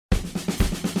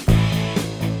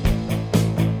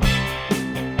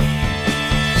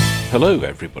Hello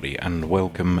everybody and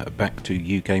welcome back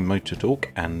to UK Motor Talk,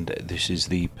 and this is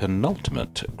the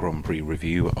penultimate Grand Prix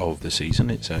review of the season.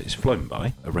 It's flown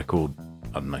by, a record,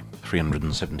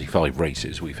 375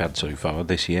 races we've had so far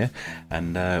this year,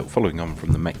 and following on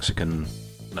from the Mexico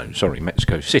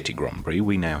City Grand Prix,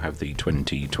 we now have the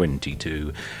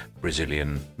 2022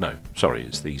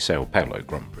 it's the Sao Paulo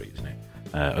Grand Prix, isn't it?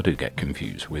 I do get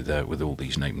confused with all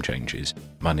these name changes.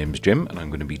 My name's Jim, and I'm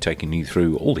going to be taking you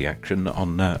through all the action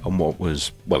on what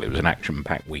was, it was an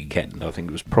action-packed weekend. I think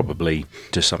it was probably,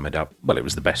 to sum it up, it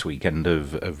was the best weekend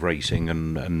of racing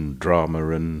and drama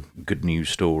and good news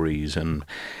stories and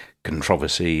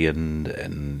controversy and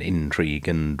intrigue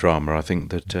and drama, I think,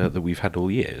 that we've had all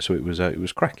year. So it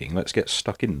was cracking. Let's get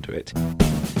stuck into it.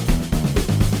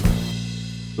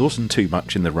 There wasn't too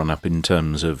much in the run-up in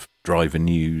terms of driver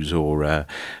news or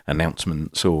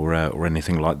announcements or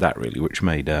anything like that, really, which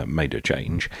made a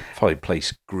change.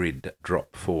 5-place grid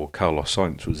drop for Carlos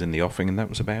Sainz was in the offing, and that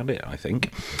was about it, I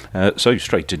think. So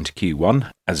straight into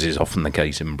Q1, as is often the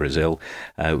case in Brazil.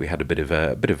 We had a bit of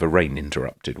a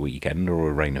rain-interrupted weekend, or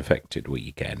a rain-affected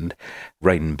weekend.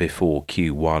 Rain before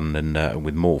Q1, and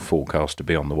with more forecast to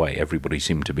be on the way, everybody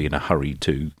seemed to be in a hurry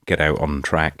to get out on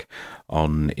track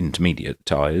on intermediate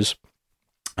tyres.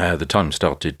 The time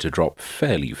started to drop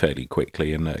fairly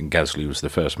quickly, and Gasly was the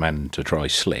first man to try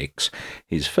slicks.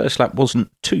 His first lap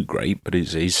wasn't too great, but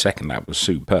his second lap was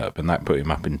superb, and that put him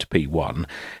up into P1,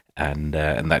 and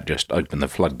that just opened the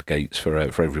floodgates for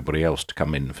everybody else to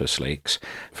come in for slicks.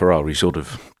 Ferrari sort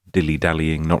of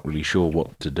dilly-dallying, not really sure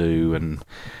what to do, and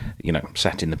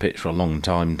sat in the pits for a long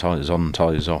time, tyres on,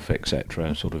 tyres off,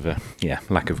 etc. Sort of a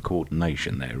lack of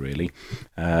coordination there, really.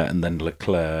 And then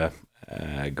Leclerc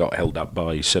got held up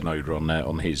by Tsunoda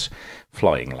on his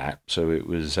flying lap, so it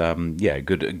was a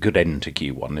good end to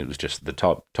Q1. It was just the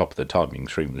top of the timing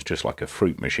stream was just like a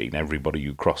fruit machine. Everybody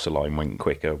who crossed the line went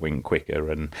quicker,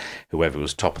 and whoever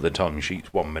was top of the timing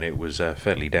sheets 1 minute was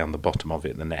fairly down the bottom of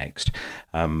it the next.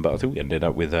 But I think we ended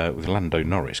up with Lando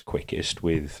Norris quickest,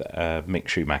 with Mick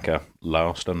Schumacher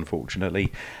last,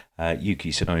 unfortunately.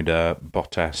 Yuki Tsunoda,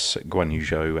 Bottas, Guan Yu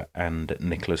Zhou and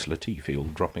Nicholas Latifi all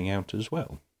dropping out as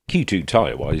well. Q2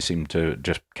 tyre-wise seemed to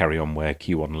just carry on where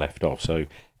Q1 left off, so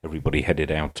everybody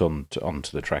headed out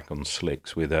onto the track on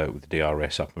slicks with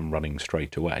DRS up and running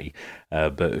straight away.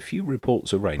 But a few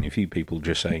reports of rain, a few people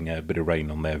just saying a bit of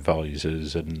rain on their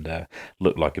visors, and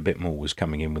looked like a bit more was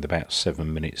coming in with about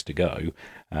 7 minutes to go.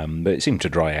 But it seemed to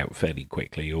dry out fairly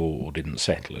quickly, or didn't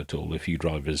settle at all. A few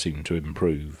drivers seemed to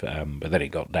improve, but then it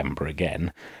got damper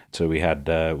again. So we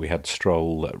had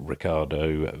Stroll,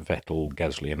 Ricciardo, Vettel,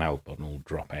 Gasly and Albon all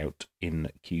drop out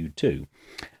in Q2.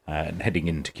 And heading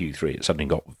into Q3, it suddenly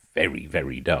got very,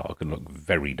 very dark and looked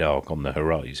very dark on the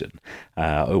horizon.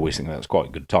 I always think that's quite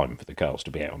a good time for the cars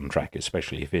to be out on track,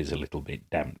 especially if it is a little bit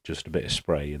damp, just a bit of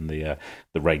spray and the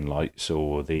rain lights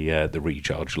or the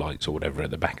recharge lights or whatever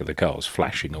at the back of the cars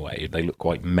flashing away. They look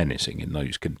quite menacing in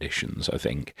those conditions, I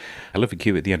think. I love a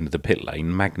queue at the end of the pit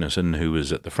lane. Magnussen, who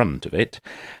was at the front of it,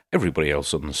 everybody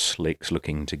else on the slicks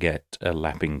looking to get a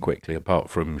lap in quickly, apart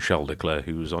from Charles Leclerc,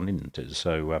 who was on Inters.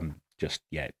 So just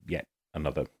yet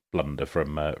another blunder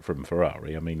from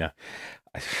Ferrari. I mean,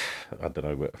 I don't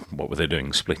know what were they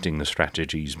doing, splitting the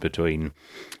strategies between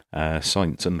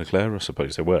Sainz and Leclerc. I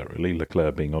suppose they were, really.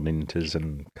 Leclerc being on Inters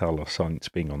and Carlos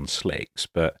Sainz being on slicks,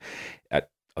 but I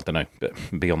don't know.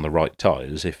 But be on the right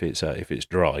tyres. If it's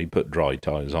dry, put dry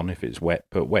tyres on. If it's wet,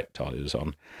 put wet tyres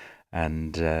on.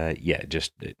 And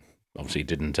obviously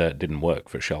didn't work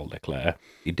for Charles Leclerc.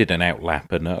 He did an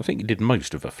outlap, and I think he did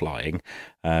most of the flying,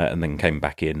 and then came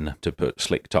back in to put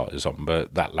slick tyres on.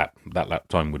 But that lap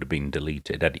time would have been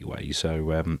deleted anyway.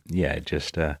 So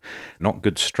just not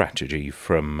good strategy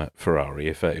from Ferrari.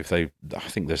 If they, I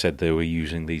think they said they were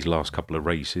using these last couple of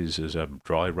races as a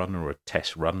dry run or a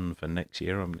test run for next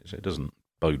year. I mean, it doesn't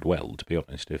bode well, to be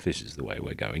honest, if this is the way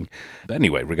we're going. But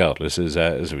anyway, regardless,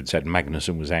 as we'd said,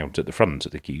 Magnussen was out at the front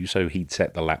of the queue, so he'd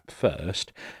set the lap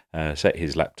first, set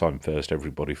his lap time first.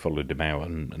 Everybody followed him out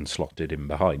and slotted in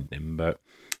behind him, but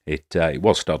it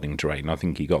was starting to rain. I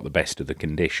think he got the best of the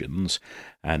conditions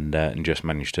and just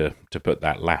managed to put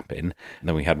that lap in. And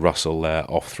then we had Russell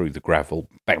off through the gravel,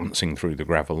 bouncing through the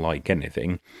gravel like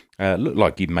anything. Looked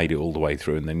like he'd made it all the way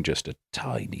through, and then just a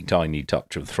tiny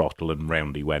touch of throttle, and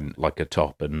round he went like a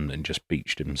top, and just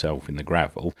beached himself in the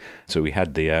gravel. So we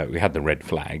had the red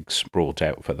flags brought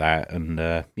out for that,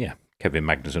 and Kevin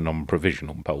Magnussen on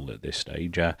provisional pole at this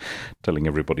stage, telling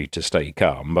everybody to stay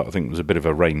calm. But I think there was a bit of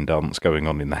a rain dance going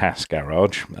on in the Haas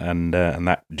garage, and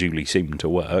that duly seemed to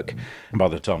work. And by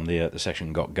the time the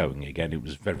session got going again, it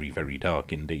was very, very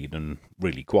dark indeed, and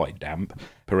really quite damp.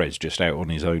 Perez just out on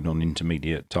his own on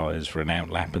intermediate tyres for an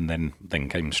outlap, and then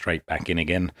came straight back in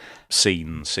again.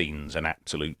 Scenes and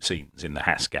absolute scenes in the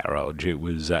Haas garage. It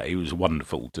was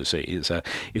wonderful to see.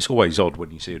 It's always odd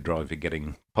when you see a driver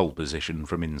getting pole position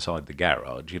from inside the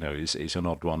garage. It's an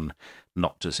odd one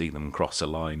not to see them cross a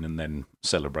line and then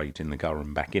celebrate in the car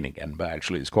and back in again. But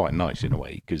actually, it's quite nice in a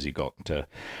way, because he got to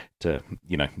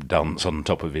dance on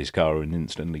top of his car and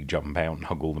instantly jump out and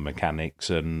hug all the mechanics.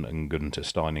 And Gunter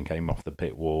Steiner came off the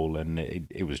pit wall, and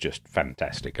it was just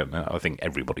fantastic. And I think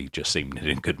everybody just seemed in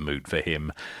a good mood for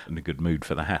him and a good mood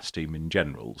for the Haas team in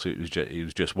general. So it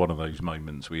was just one of those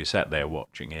moments where you sat there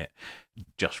watching it,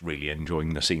 just really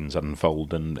enjoying the scenes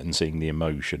unfold and seeing the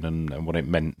emotion and what it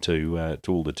meant to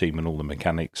all the team and all the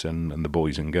mechanics and the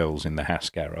boys and girls in the Haas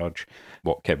garage,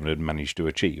 what Kevin had managed to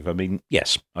achieve. I mean,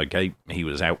 yes, okay, he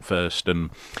was out first, and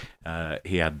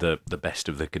he had the best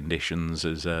of the conditions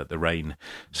as the rain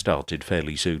started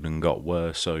fairly soon and got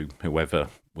worse, so whoever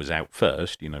was out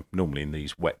first, normally in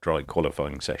these wet dry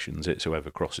qualifying sessions, it's whoever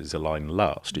crosses the line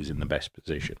last is in the best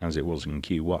position, as it was in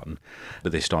Q1.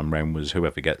 But this time round was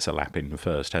whoever gets a lap in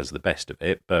first has the best of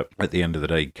it. But at the end of the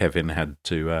day, Kevin had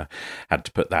to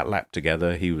put that lap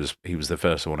together. He was the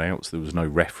first one out, so there was no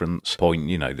reference point.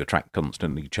 The track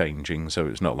constantly changing, so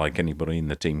it's not like anybody in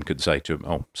the team could say to him,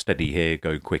 "Oh, steady here,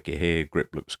 go quicker here,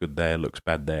 grip looks good there, looks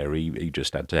bad there." He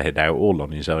just had to head out all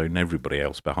on his own, everybody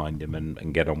else behind him,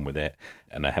 and get on with it.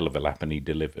 And a hell of a lap, and he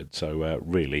delivered. So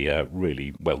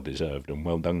really well deserved, and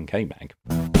well done, K-Mag.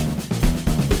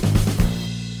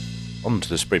 On to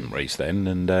the sprint race then,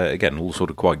 and again, all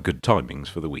sort of quite good timings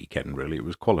for the weekend, really. It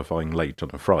was qualifying late on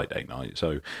a Friday night,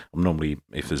 so I'm normally,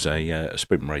 if there's a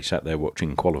sprint race out there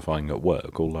watching qualifying at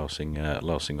work or lasting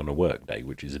on a work day,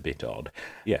 which is a bit odd.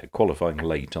 Yeah, qualifying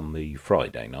late on the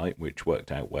Friday night, which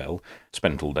worked out well.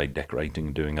 Spent all day decorating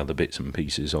and doing other bits and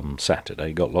pieces on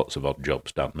Saturday, got lots of odd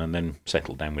jobs done, and then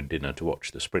settled down with dinner to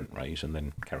watch the sprint race, and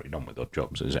then carried on with odd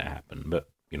jobs as it happened. But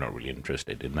you're not really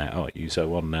interested in that, are you?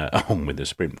 So on with the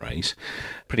sprint race.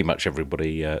 Pretty much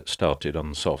everybody started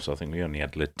on softs. I think we only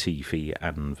had Latifi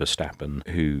and Verstappen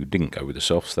who didn't go with the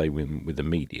softs. They went with the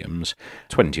mediums.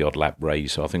 20-odd lap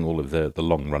race. So I think all of the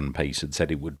long-run pace had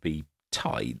said it would be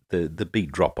tight. The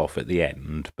big drop-off at the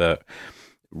end, but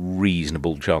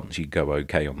reasonable chance you'd go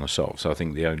okay on the softs. So I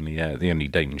think the only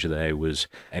danger there was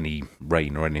any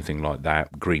rain or anything like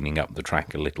that, greening up the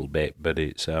track a little bit. But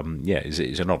it's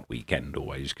an odd weekend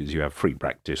always, because you have free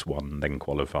practice 1, then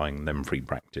qualifying, then free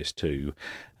practice 2,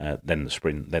 then the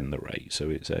sprint, then the race. So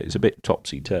it's a bit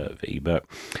topsy-turvy. But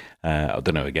I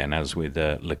don't know, again, as with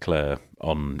Leclerc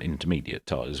on intermediate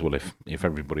tyres, well, if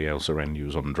everybody else around you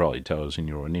is on dry tyres and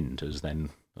you're on inters, then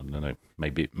I don't know,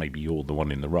 maybe you're the one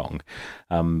in the wrong.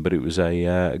 But it was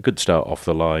a good start off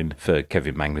the line for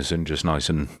Kevin Magnussen, just nice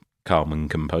and calm and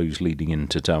composed leading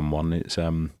into turn 1. It's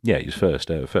his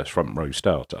first front row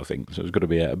start, I think. So there's got to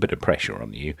be a bit of pressure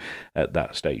on you at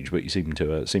that stage, but you seem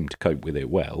to cope with it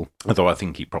well. Although I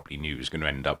think he probably knew he was going to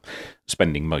end up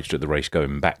spending most of the race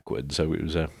going backwards. So it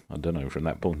was I don't know, from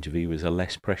that point of view, it was a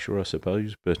less pressure, I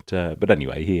suppose. But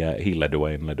anyway, he led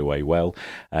away well.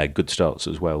 Good starts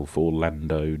as well for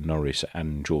Lando Norris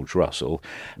and George Russell.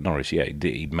 Norris,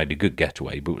 he made a good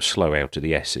getaway, but was slow out of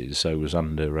the S's, so was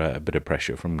under a bit of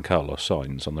pressure from Carlos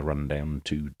Sainz on the run down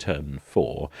to turn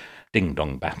 4.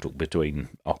 Ding-dong battle between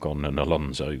Ocon and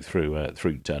Alonso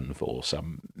through turn 4.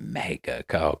 Some mega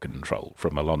car control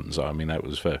from Alonso. I mean, that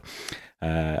was for...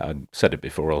 I said it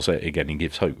before, I'll say it again, he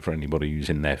gives hope for anybody who's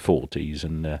in their 40s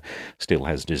and still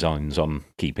has designs on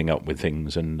keeping up with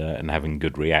things and having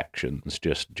good reactions.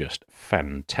 Just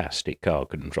fantastic car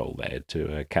control there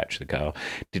to catch the car.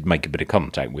 Did make a bit of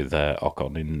contact with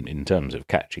Ocon in terms of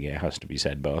catching it, has to be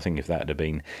said, but I think if that had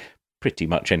been pretty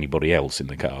much anybody else in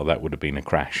the car, that would have been a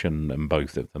crash and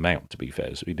both of them out, to be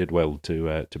fair. So he did well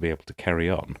to be able to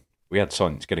carry on. We had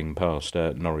Sainz getting past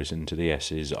Norris into the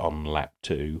S's on lap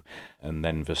 2, and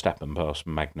then Verstappen past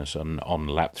Magnussen on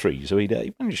lap 3. So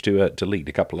he managed to lead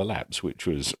a couple of laps, which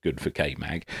was good for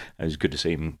K-Mag. It was good to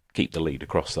see him keep the lead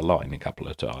across the line a couple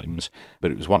of times,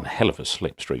 but it was one hell of a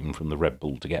slipstream from the Red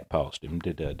Bull to get past him.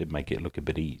 Did make it look a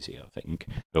bit easy, I think.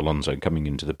 Alonso coming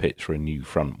into the pits for a new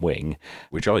front wing,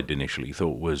 which I'd initially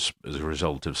thought was as a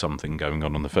result of something going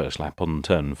on the first lap on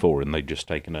turn 4, and they'd just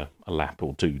taken a lap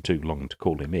or two too long to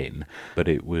call him in. But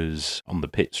it was on the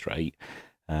pit straight,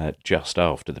 just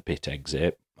after the pit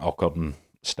exit. Ocon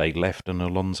stayed left and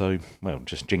Alonso,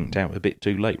 just jinked out a bit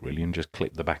too late, really, and just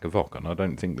clipped the back of Ocon. I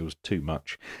don't think there was too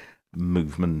much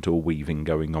movement or weaving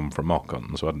going on from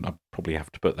Ocon, so I'd probably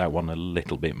have to put that one a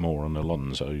little bit more on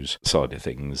Alonso's side of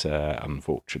things.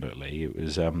 Unfortunately, it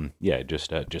was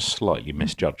just slightly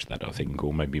misjudged that, I think,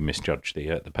 or maybe misjudged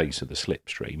the pace of the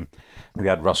slipstream. We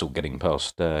had Russell getting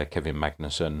past Kevin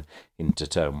Magnussen into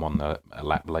turn one a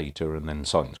lap later, and then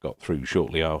Sainz got through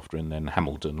shortly after, and then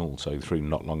Hamilton also through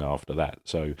not long after that.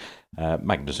 So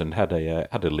Magnussen had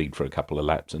a lead for a couple of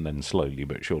laps, and then slowly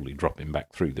but surely dropping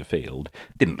back through the field.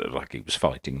 Didn't look like he was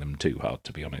fighting them too hard,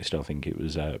 to be honest. I think it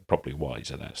was probably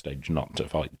wise at that stage not to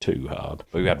fight too hard.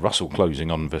 But we had Russell closing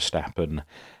on Verstappen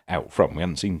out front. We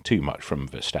hadn't seen too much from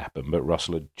Verstappen, but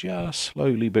Russell had just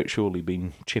slowly but surely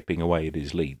been chipping away at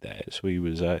his lead there. So he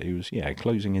was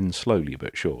closing in slowly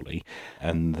but surely.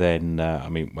 And then,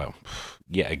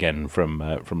 yet again from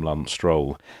Lance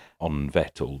Stroll on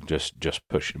Vettel, just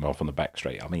pushing him off on the back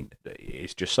straight. I mean,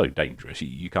 it's just so dangerous.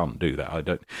 You can't do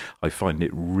that. I find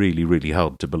it really, really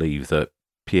hard to believe that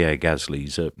Pierre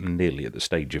Gasly's nearly at the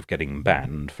stage of getting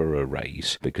banned for a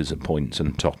race because of points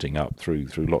and totting up through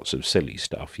lots of silly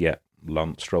stuff, yet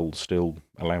Lance Stroll's still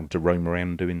allowed to roam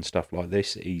around doing stuff like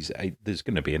this. There's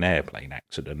going to be an airplane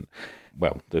accident.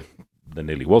 Well, there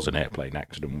nearly was an airplane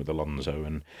accident with Alonso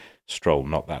and Stroll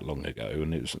not that long ago,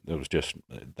 and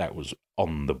that was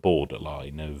on the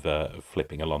borderline of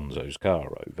flipping Alonso's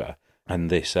car over. And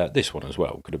this one as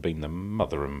well could have been the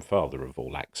mother and father of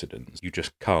all accidents. You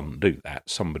just can't do that.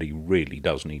 Somebody really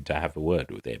does need to have a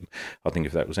word with him. I think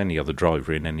if that was any other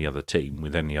driver in any other team,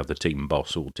 with any other team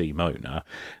boss or team owner,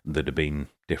 there'd have been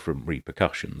different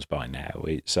repercussions by now.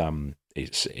 It's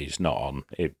not on.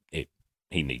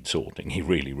 He needs sorting. He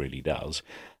really, really does.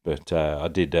 But I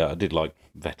did like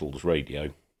Vettel's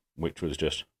radio, which was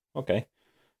just okay.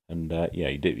 And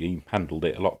he handled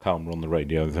it a lot calmer on the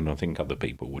radio than I think other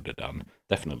people would have done.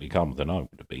 Definitely calmer than I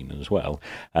would have been as well.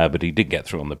 But he did get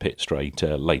through on the pit straight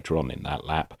later on in that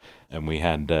lap. And we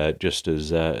had, just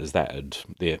as that had,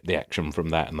 the action from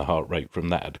that and the heart rate from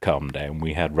that had calmed down,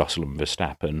 we had Russell and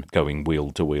Verstappen going wheel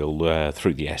to wheel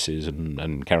through the S's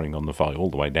and carrying on the fight all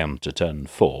the way down to turn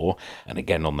 4. And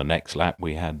again on the next lap,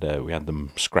 we had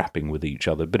them scrapping with each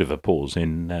other. A bit of a pause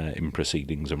in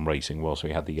proceedings and racing whilst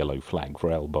we had the yellow flag for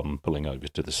Albon pulling over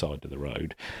to the side of the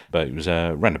road. But it was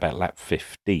around about lap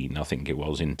 15, I think it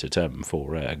was, into turn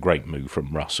 4. A great move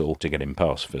from Russell to get him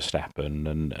past Verstappen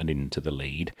and into the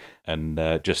lead. And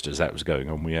just as that was going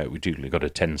on, we duly got a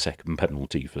 10-second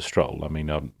penalty for Stroll. I mean,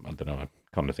 I don't know, I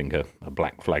kind of think a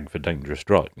black flag for dangerous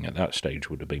driving at that stage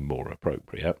would have been more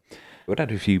appropriate. We'd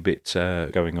had a few bits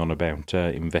going on about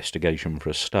investigation for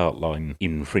a start line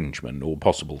infringement, or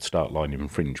possible start line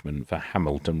infringement for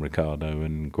Hamilton, Ricciardo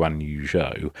and Guan Yu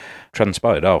Zhou.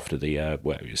 Transpired after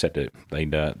you said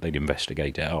that they'd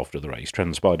investigate it after the race.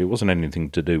 Transpired it wasn't anything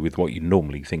to do with what you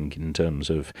normally think in terms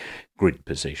of grid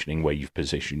positioning, where you've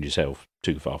positioned yourself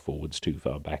too far forwards, too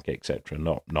far back, etc.,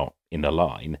 not in a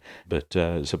line. But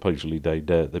supposedly they'd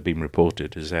been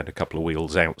reported as they had a couple of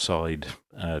wheels outside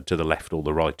to the left or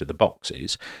the right of the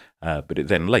boxes. But it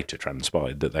then later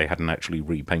transpired that they hadn't actually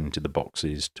repainted the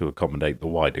boxes to accommodate the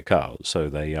wider cars, so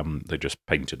they just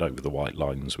painted over the white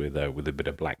lines with a bit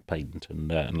of black paint and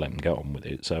let them get on with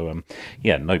it. So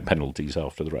no penalties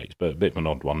after the race, but a bit of an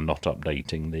odd one not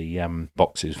updating the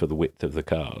boxes for the width of the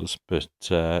cars. But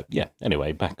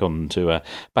anyway, back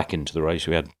into the race.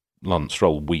 We had Lance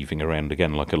Stroll weaving around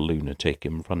again like a lunatic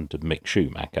in front of Mick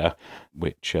Schumacher,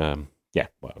 which I've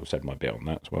said my bit on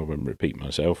that, so I won't repeat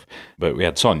myself. But we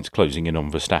had Sainz closing in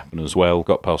on Verstappen as well,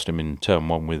 got past him in turn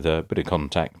 1 with a bit of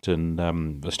contact, and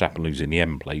Verstappen losing the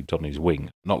end plate on his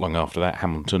wing. Not long after that,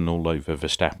 Hamilton all over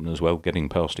Verstappen as well, getting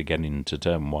past again into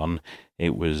turn 1.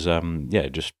 It was,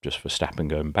 just Verstappen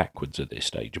going backwards at this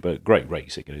stage. But great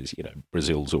racing. As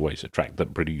Brazil's always a track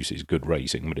that produces good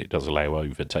racing, but it does allow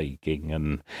overtaking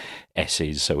and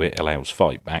S's, so it allows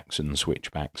fight backs and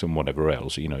switchbacks and whatever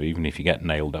else. Even if you get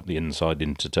nailed up the inside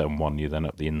into turn 1, you then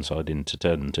up the inside into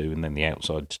turn 2, and then the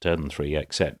outside to turn 3,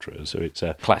 etc. So it's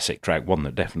a classic track, one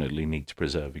that definitely needs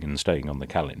preserving and staying on the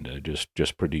calendar,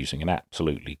 just producing an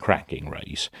absolutely cracking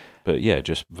race. But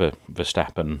just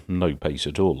Verstappen, no pace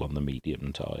at all on the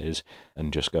medium tyres,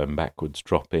 and just going backwards,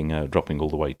 dropping all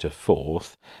the way to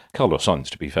 4th. Carlos Sainz,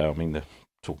 to be fair, I mean,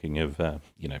 talking of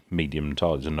medium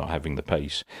tyres and not having the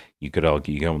pace, you could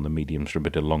argue you go on the mediums for a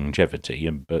bit of longevity,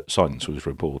 but Science was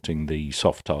reporting the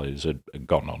soft tyres had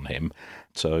gone on him.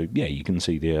 So, yeah, you can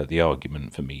see the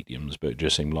argument for mediums, but it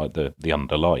just seemed like the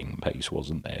underlying pace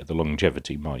wasn't there. The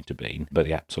longevity might have been, but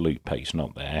the absolute pace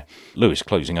not there. Lewis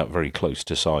closing up very close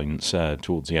to Science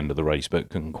towards the end of the race, but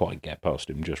couldn't quite get past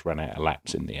him, just ran out of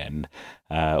laps in the end.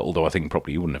 Although I think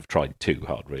probably he wouldn't have tried too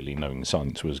hard, really, knowing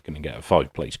Science was going to get a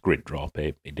 5-place grid drop.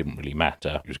 It didn't really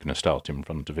matter. He was going to start in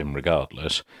front of him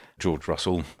regardless. George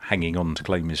Russell hanging on to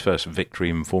claim his first victory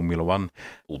in Formula One,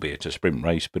 albeit a sprint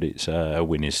race, but it's a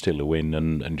win is still a win,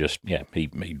 and just, yeah, he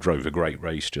drove a great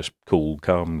race, just cool,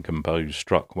 calm, composed,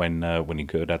 struck when he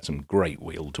could, had some great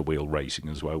wheel-to-wheel racing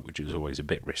as well, which is always a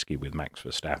bit risky with Max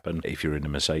Verstappen if you're in a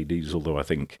Mercedes, although I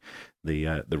think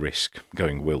the risk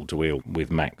going wheel-to-wheel with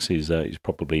Max is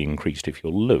probably increased if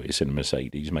you're Lewis in a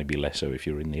Mercedes, maybe less so if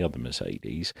you're in the other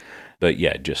Mercedes. But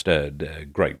yeah, just a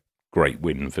great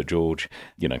win for George.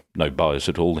 You know, no bias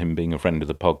at all, him being a friend of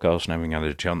the podcast and having had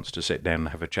a chance to sit down and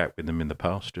have a chat with him in the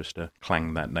past, just to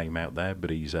clang that name out there.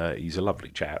 But he's a lovely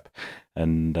chap,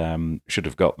 and should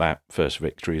have got that first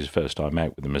victory his first time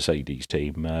out with the Mercedes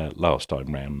team last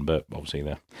time round, but obviously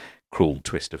the cruel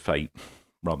twist of fate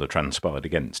rather transpired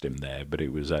against him there, but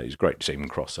it was great to see him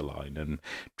cross the line, and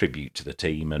tribute to the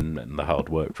team and the hard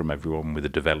work from everyone with the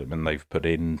development they've put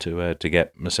in to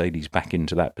get Mercedes back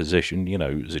into that position. You know,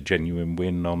 it was a genuine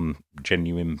win on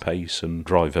genuine pace and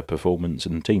driver performance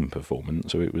and team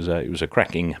performance, so it was a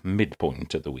cracking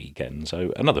midpoint of the weekend.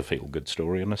 So another feel-good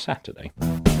story on a Saturday.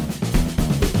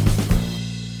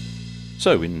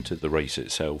 So into the race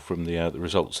itself, from the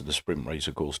results of the sprint race,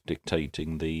 of course,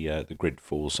 dictating the grid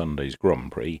for Sunday's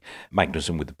Grand Prix.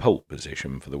 Magnussen with the pole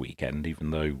position for the weekend,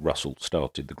 even though Russell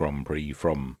started the Grand Prix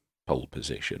from pole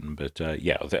position. But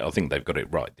yeah, I think they've got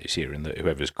it right this year in that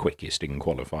whoever's quickest in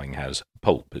qualifying has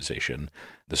pole position.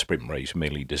 The sprint race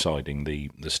merely deciding the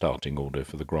starting order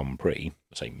for the Grand Prix.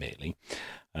 I say merely.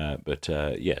 But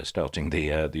starting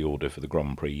the order for the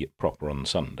Grand Prix proper on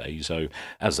Sunday. So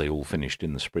as they all finished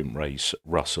in the sprint race,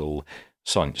 Russell,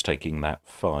 Sainz taking that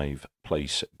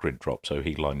 5-place grid drop, so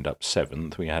he lined up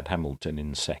 7th. We had Hamilton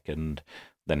in 2nd,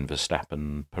 then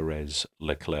Verstappen, Perez,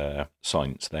 Leclerc,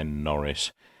 Sainz, then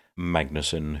Norris,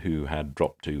 Magnussen, who had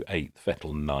dropped to 8th,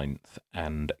 Vettel 9th,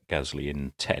 and Gasly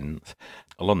in 10th.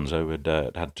 Alonso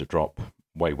had to drop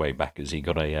way back as he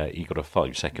got a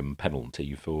 5-second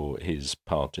penalty for his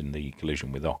part in the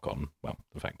collision with Ocon. Well,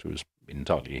 the fact it was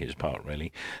entirely his part,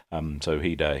 really. So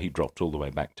he dropped all the way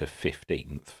back to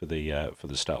 15th for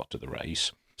the start of the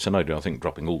race. Tsunoda, I think,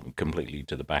 dropping all completely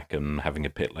to the back and having a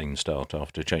pit lane start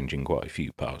after changing quite a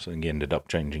few parts. I think he ended up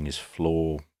changing his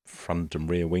floor, front and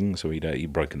rear wing, so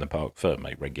he'd broken the parc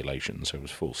fermé regulation, so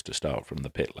was forced to start from the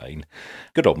pit lane.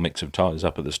 Good old mix of tyres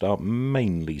up at the start,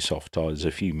 mainly soft tyres,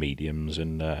 a few mediums,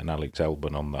 and Alex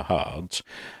Albon on the hards.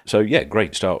 So yeah,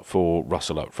 great start for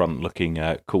Russell up front, looking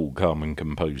cool, calm and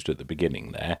composed at the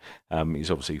beginning there.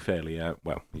 He's obviously fairly,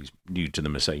 he's new to the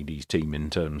Mercedes team in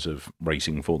terms of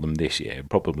racing for them this year.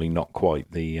 Probably not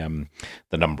quite the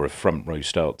number of front row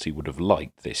starts he would have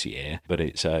liked this year, but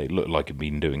it looked like he'd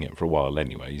been doing it for a while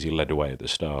anyways. He led away at the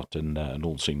start and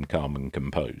all seemed calm and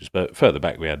composed. But further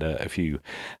back we had a few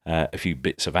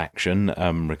bits of action.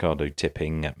 Ricciardo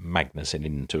tipping Magnussen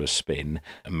into a spin.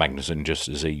 And Magnussen, just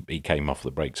as he came off the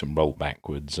brakes and rolled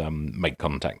backwards, made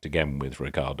contact again with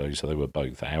Ricciardo, so they were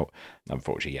both out.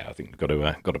 Unfortunately, yeah, I think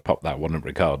we've got to pop that one at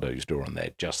Ricciardo's door on there.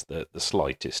 Just the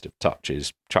slightest of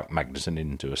touches, chuck Magnussen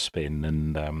into a spin,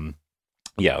 and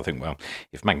yeah, I think, well,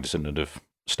 if Magnussen had have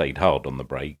stayed hard on the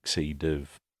brakes, he'd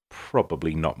have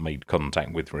probably not made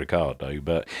contact with Ricciardo,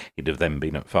 but he'd have then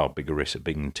been at far bigger risk of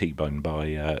being T-boned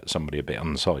by somebody a bit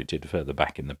unsighted further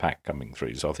back in the pack coming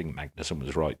through. So I think Magnussen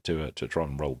was right to try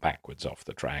and roll backwards off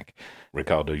the track.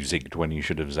 Ricciardo zigged when he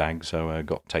should have zagged, so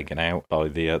got taken out by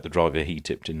the driver he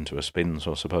tipped into a spin.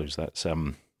 So I suppose that's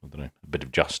I don't know, a bit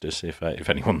of justice. If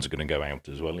anyone's going to go out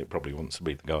as well, it probably wants to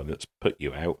be the guy that's put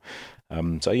you out.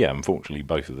 So yeah, unfortunately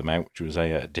both of them out, which was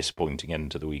a disappointing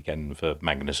end to the weekend for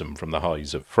Magnussen from the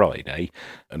highs of Friday,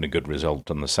 and a good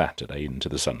result on the Saturday into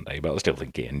the Sunday. But I still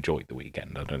think he enjoyed the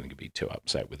weekend. I don't think he'd be too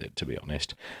upset with it, to be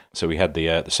honest. So we had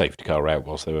the safety car out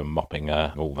whilst they were mopping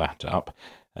all that up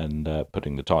and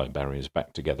putting the tyre barriers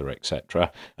back together,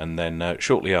 etc. And then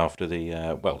shortly after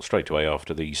straight away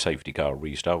after the safety car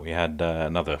restart, we had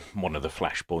another one of the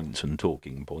flashpoints and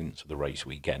talking points of the race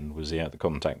weekend was the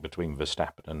contact between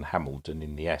Verstappen and Hamilton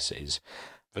in the S's.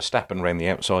 Verstappen ran the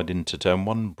outside into turn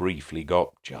 1, briefly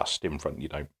got just in front,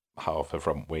 half a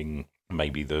front wing,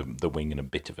 maybe the wing and a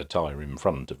bit of a tyre in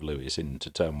front of Lewis into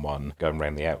turn one, going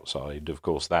round the outside. Of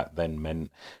course, that then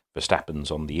meant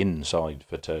Verstappen's on the inside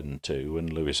for turn two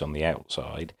and Lewis on the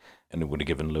outside, and it would have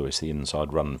given Lewis the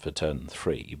inside run for turn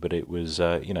three. But it was,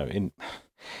 in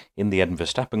the end,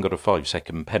 Verstappen got a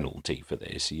 5-second penalty for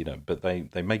this, but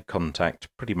they made contact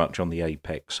pretty much on the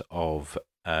apex of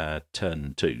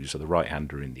turn two, so the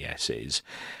right-hander in the S's.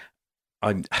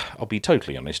 I'll be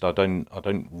totally honest. I don't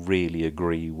really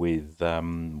agree with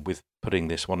putting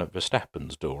this one at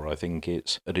Verstappen's door. I think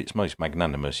it's at its most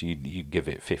magnanimous. You give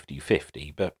it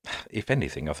 50-50, but if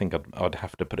anything, I think I'd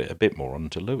have to put it a bit more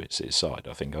onto Lewis's side.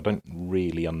 I think I don't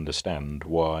really understand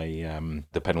why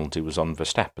the penalty was on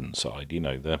Verstappen's side.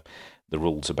 The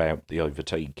rules about the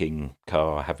overtaking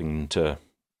car having to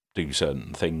do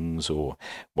certain things, or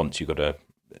once you've got a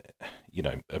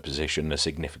position, a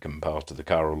significant part of the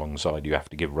car alongside, you have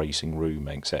to give racing room,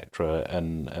 etc.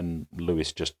 And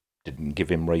Lewis just didn't give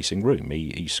him racing room.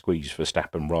 He squeezed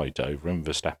Verstappen right over him.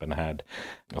 Verstappen had,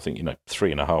 I think,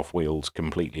 3.5 wheels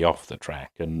completely off the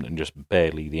track and just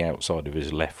barely the outside of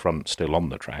his left front still on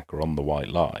the track or on the white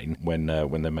line when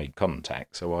they made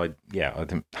contact. So I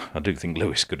do think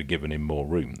Lewis could have given him more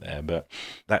room there, but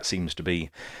that seems to be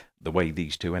the way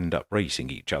these two end up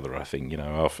racing each other. I think,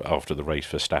 after the race,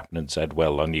 Verstappen had said,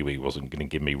 well, I knew he wasn't going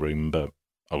to give me room, but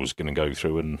I was going to go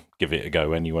through and give it a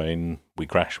go anyway, and we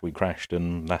crashed,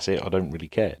 and that's it. I don't really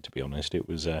care, to be honest. It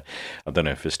was, I don't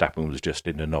know if Verstappen was just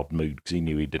in an odd mood because he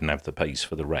knew he didn't have the pace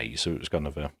for the race, so it was kind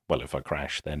of if I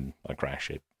crash, then I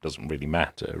crash. It doesn't really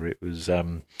matter. It was,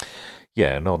 an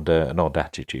odd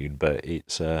attitude, but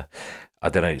it's, I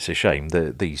don't know. It's a shame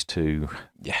that these two.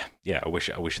 I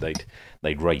wish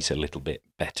they'd race a little bit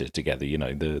better together.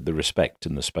 The respect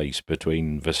and the space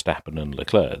between Verstappen and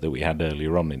Leclerc that we had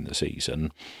earlier on in the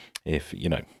season. If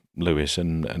Lewis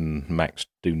and Max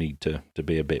do need to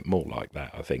be a bit more like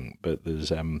that, I think. But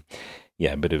there's a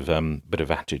bit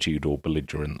of attitude or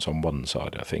belligerence on one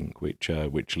side, I think, which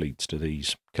leads to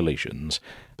these collisions.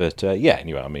 But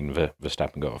anyway, I mean,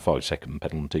 Verstappen got a 5-second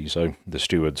penalty, so the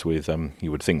stewards with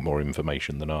you would think more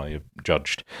information than I have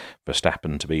judged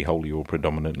Verstappen to be wholly or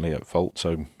predominantly at fault,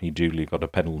 so he duly got a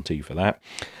penalty for that.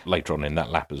 Later on in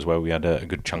that lap as well, we had a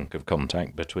good chunk of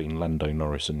contact between Lando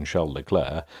Norris and Charles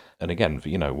Leclerc, and again,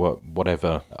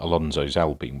 whatever Alonso's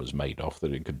Alpine was made of,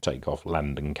 that it could take off,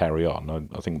 land and carry on.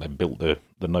 I think they built the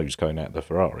nose cone out of the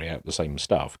Ferrari out of the same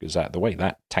stuff, because the way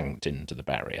that tanked into the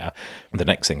barrier, the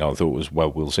next thing I thought was,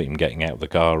 well, we'll see him getting out of the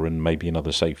car and maybe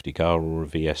another safety car or a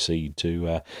VSC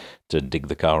to dig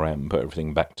the car out and put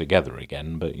everything back together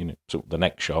again. But so the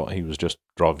next shot he was just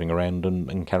driving around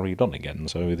and carried on again.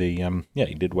 So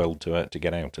he did well to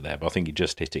get out of there. But I think he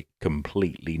just hit it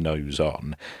completely nose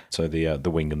on. So the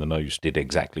wing and the nose did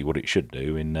exactly what it should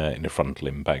do in a frontal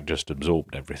impact, just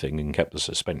absorbed everything and kept the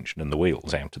suspension and the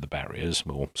wheels out of the barriers,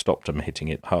 or stopped them hitting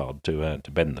it hard to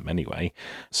bend them anyway.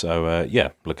 So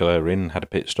Leclerc had a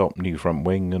pit stop, new front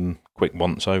wing, and quick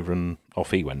once over, and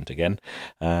off he went again.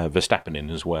 Verstappen in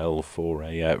as well for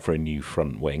a new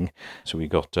front wing. So we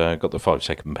got the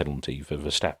 5-second penalty for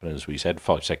Verstappen, as we said,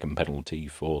 5-second penalty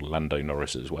for Lando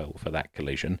Norris as well for that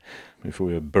collision. If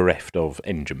we were bereft of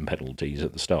engine penalties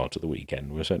at the start of the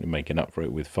weekend, we're certainly making up for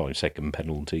it with 5-second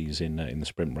penalties in the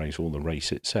sprint race or the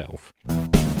race itself.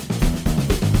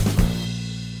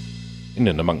 In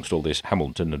and amongst all this,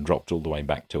 Hamilton had dropped all the way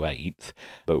back to 8th,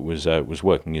 but was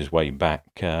working his way back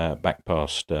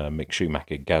past Mick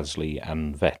Schumacher, Gasly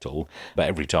and Vettel. But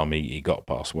every time he got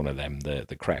past one of them,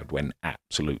 the crowd went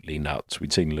absolutely nuts.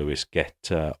 We'd seen Lewis get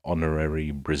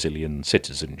honorary Brazilian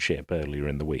citizenship earlier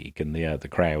in the week, and the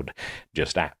crowd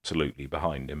just absolutely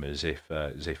behind him as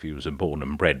if he was a born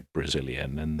and bred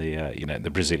Brazilian. And the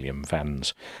Brazilian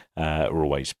fans are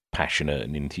always passionate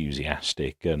and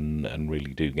enthusiastic and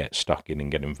really do get stuck in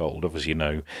and get involved. Obviously,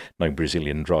 no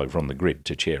Brazilian driver on the grid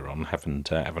to cheer on. Haven't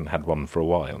had one for a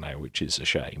while now, which is a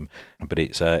shame. But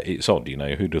it's odd,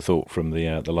 who'd have thought from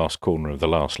the last corner of the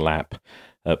last lap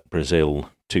at Brazil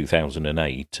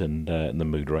 2008 and the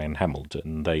mood around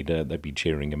Hamilton, they'd be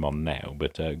cheering him on now.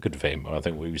 But good for him. I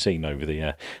think we've seen over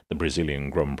the Brazilian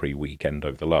Grand Prix weekend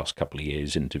over the last couple of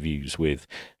years interviews with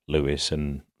Lewis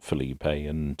and Felipe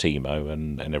and Timo,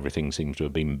 and everything seems to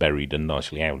have been buried and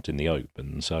nicely out in the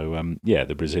open. So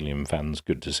the Brazilian fans,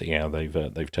 good to see how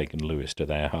they've taken Lewis to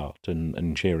their heart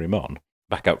and cheer him on.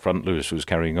 Back up front, Lewis was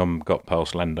carrying on, got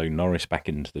past Lando Norris back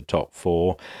into the top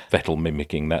four. Vettel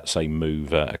mimicking that same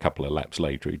move a couple of laps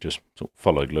later. He just sort of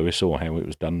followed Lewis, saw how it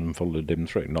was done and followed him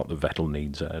through. Not that Vettel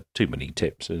needs too many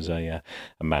tips as a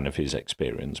man of his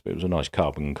experience, but it was a nice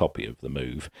carbon copy of the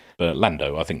move. But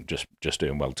Lando, I think, just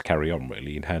doing well to carry on,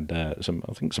 really. He'd had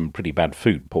some pretty bad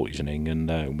food poisoning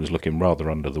and was looking rather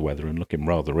under the weather and looking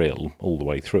rather ill all the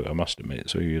way through, I must admit.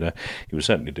 So he was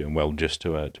certainly doing well just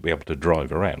to be able to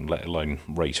drive around, let alone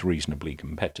race reasonably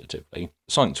competitively.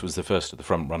 Sainz was the first of the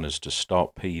front runners to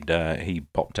stop. He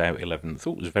popped out 11th.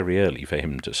 Thought it was very early for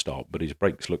him to stop, but his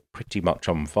brakes looked pretty much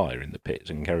on fire in the pits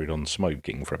and carried on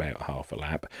smoking for about half a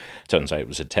lap. Turns out it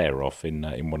was a tear off in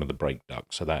one of the brake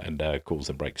ducts, so that had caused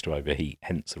the brakes to overheat,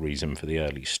 hence the reason for the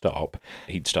early stop.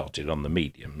 He'd started on the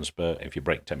mediums, but if your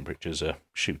brake temperatures are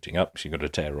shooting up, so you've got a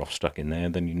tear off stuck in there,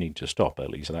 then you need to stop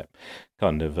early. So that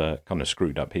kind of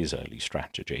screwed up his early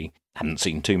strategy. Hadn't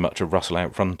seen too much of Russell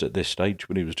out front at this stage,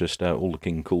 but he was just all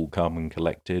looking cool, calm and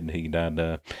collected.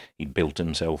 He'd built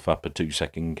himself up a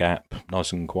 2-second gap,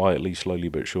 nice and quietly, slowly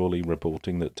but surely,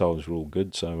 reporting that tyres were all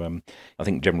good. So I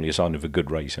think generally a sign of a good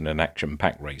race and an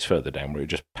action-packed race further down, where it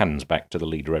just pans back to the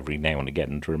leader every now and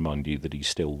again to remind you that he's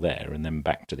still there, and then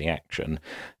back to the action.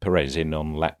 Perez in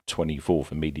on lap 24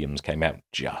 for mediums came out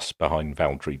just behind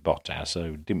Valtteri Bottas,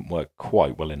 so didn't work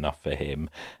quite well enough for him.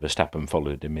 Verstappen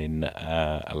followed him in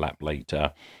a lap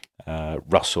later.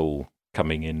 Russell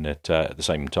coming in at the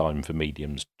same time for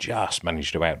mediums just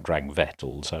managed to outdrag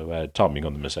Vettel, so timing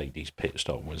on the Mercedes pit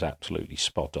stop was absolutely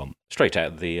spot on. Straight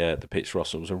out of the pits,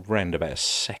 Russell was around about a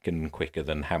second quicker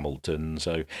than Hamilton,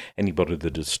 so anybody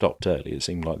that had stopped early, it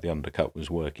seemed like the undercut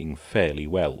was working fairly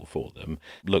well for them.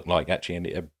 Looked like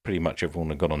actually pretty much everyone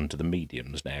had gone on to the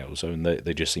mediums now, so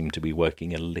they just seemed to be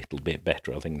working a little bit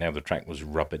better. I think now the track was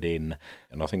rubbered in,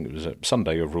 and I think it was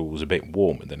Sunday overall was a bit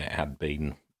warmer than it had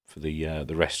been for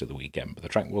the rest of the weekend, but the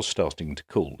track was starting to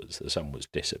cool as the sun was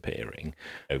disappearing.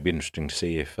 It would be interesting to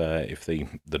see if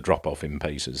the drop off in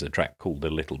pace as the track cooled a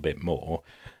little bit more.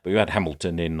 But we had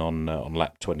Hamilton in on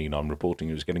lap 29 reporting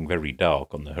it was getting very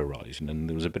dark on the horizon, and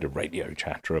there was a bit of radio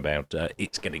chatter about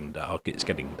it's getting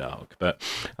dark. But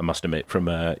I must admit, from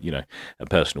a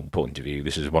personal point of view,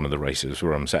 this is one of the races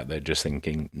where I'm sat there just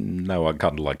thinking, no, I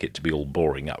kind of like it to be all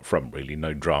boring up front, really.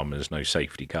 No dramas, no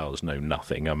safety cars, no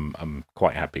nothing. I'm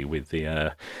quite happy with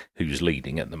the who's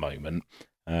leading at the moment,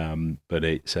 but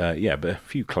it's but a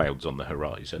few clouds on the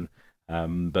horizon.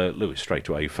 But Lewis straight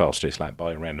away fastest lap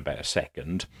by around about a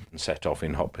second and set off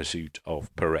in hot pursuit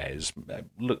of Perez,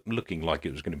 looking like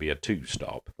it was going to be a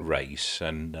two-stop race.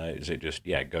 And is it just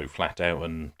go flat out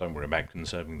and don't worry about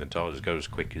conserving the tyres, go as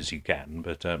quick as you can.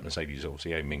 But Mercedes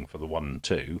obviously aiming for the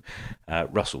 1-2.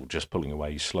 Russell just pulling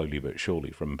away slowly but surely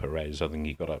from Perez. I think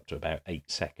he got up to about 8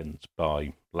 seconds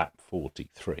by lap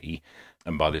 43.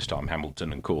 And by this time,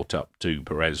 Hamilton had caught up to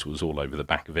Perez, was all over the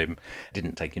back of him.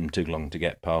 Didn't take him too long to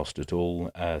get past at all.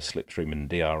 Slipstream and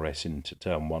DRS into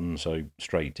turn one, so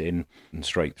straight in and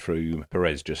straight through.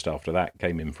 Perez just after that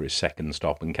came in for his second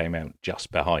stop and came out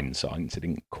just behind Sainz. It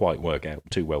didn't quite work out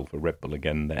too well for Red Bull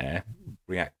again there.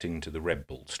 Reacting to the Red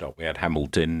Bull stop, we had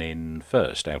Hamilton in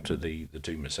first out of the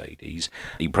two Mercedes.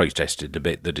 He protested a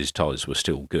bit that his tyres were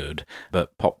still good,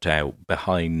 but popped out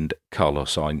behind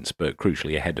Carlos Sainz, but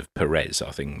crucially ahead of Perez.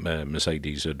 I think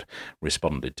Mercedes had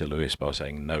responded to Lewis by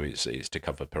saying, no, it's to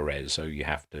cover Perez, so you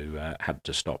had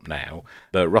to stop now.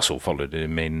 But Russell followed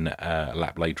him in a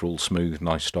lap later, all smooth,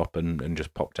 nice stop, and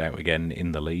just popped out again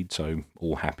in the lead, so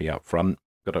all happy up front.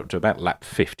 Got up to about lap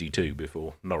 52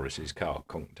 before Norris's car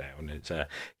conked down. It's I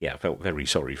felt very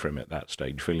sorry for him at that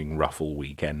stage, feeling rough all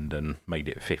weekend, and made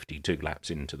it 52 laps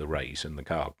into the race, and the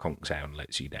car conks out and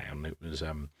lets you down. It was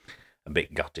a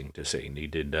bit gutting to see, and he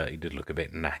did look a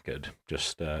bit knackered.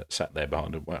 Just sat there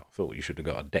behind him. Well, I thought he should have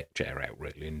got a deck chair out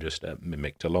really and just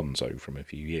mimicked Alonso from a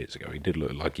few years ago. He did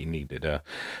look like he needed a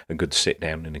good sit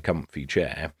down in a comfy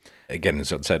chair. Again,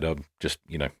 as I said, I just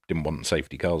didn't want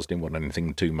safety cars, didn't want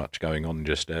anything too much going on.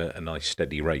 Just a nice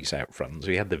steady race out front. So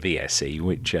we had the VSC,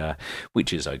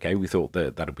 which is okay. We thought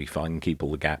that'd be fine. Keep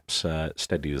all the gaps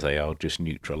steady as they are. Just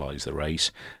neutralise the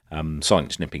race.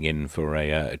 Sainz nipping in for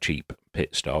a cheap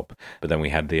pit stop, but then we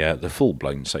had the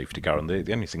full-blown safety car, and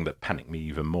the only thing that panicked me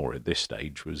even more at this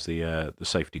stage was the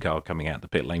safety car coming out the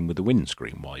pit lane with the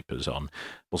windscreen wipers on.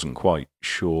 Wasn't quite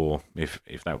sure if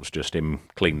that was just him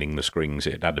cleaning the screens.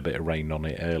 It had a bit of rain on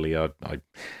it earlier. I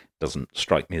doesn't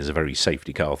strike me as a very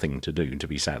safety car thing to do, to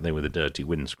be sat there with a dirty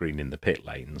windscreen in the pit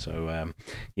lane. So,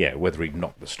 whether he'd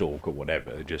knocked the stalk or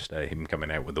whatever, just him coming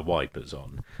out with the wipers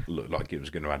on looked like it was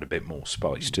going to add a bit more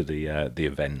spice to the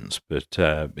events. But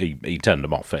he turned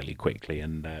them off fairly quickly,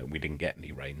 and we didn't get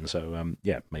any rain. So,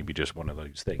 maybe just one of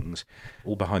those things.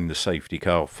 All behind the safety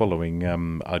car, following,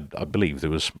 I believe there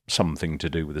was something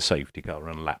to do with the safety car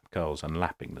and lap cars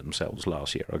unlapping themselves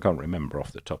last year. I can't remember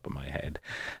off the top of my head.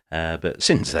 But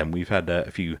since then, we've had a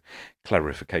few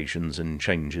clarifications and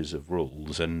changes of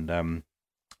rules, and I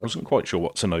wasn't quite sure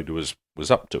what Tsunoda was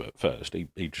up to at first. He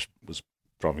just was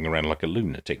driving around like a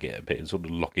lunatic, it appeared, sort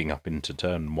of locking up into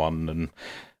turn one, and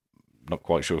not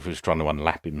quite sure if he was trying to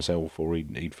unlap himself or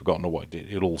he'd forgotten or what.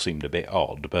 It all seemed a bit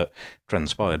odd, but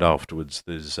transpired afterwards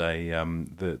there's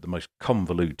the most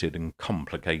convoluted and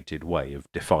complicated way of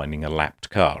defining a lapped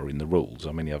car in the rules.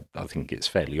 I mean, I think it's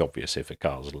fairly obvious if a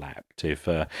car's lapped. If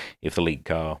the lead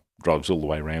car drives all the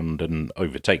way around and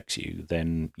overtakes you,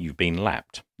 then you've been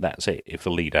lapped. That's it. If the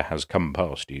leader has come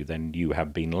past you, then you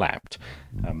have been lapped.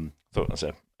 I thought that's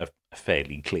a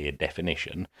fairly clear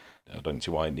definition. I don't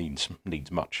see why it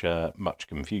needs much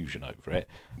confusion over it.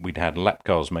 We'd had lap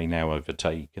cars may now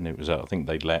overtake, and it was I think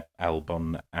they'd let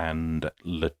Albon and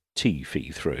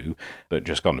Latifi through, but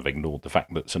just kind of ignored the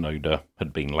fact that Tsunoda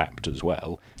had been lapped as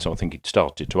well. So I think he'd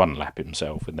started to unlap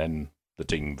himself, and then the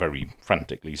team very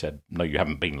frantically said, "No, you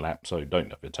haven't been lapped, so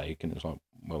don't overtake." And it's like,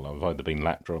 well, I've either been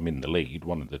lapped or I'm in the lead,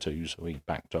 one of the two. So he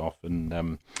backed off,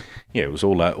 and it was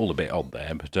all a bit odd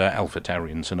there. But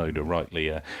AlphaTauri and Tsunoda rightly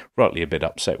a bit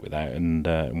upset with that, and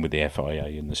with the FIA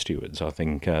and the stewards. I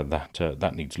think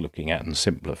that needs looking at and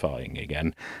simplifying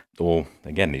again. Or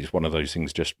again, it's one of those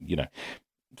things. Just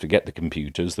forget the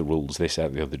computers, the rules, this,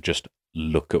 that, the other. Just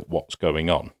look at what's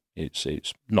going on. It's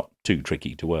not too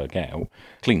tricky to work out.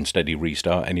 Clean, steady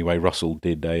restart. Anyway, Russell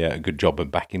did a good job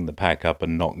of backing the pack up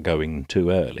and not going too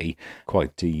early.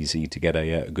 Quite easy to get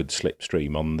a good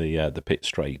slipstream on the pit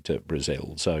straight at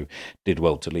Brazil. So did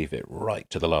well to leave it right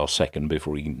to the last second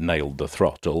before he nailed the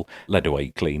throttle. Led away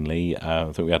cleanly. I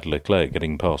think we had Leclerc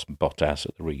getting past Bottas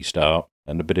at the restart.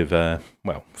 And a bit of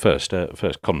first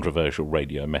controversial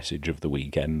radio message of the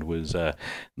weekend was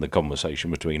the conversation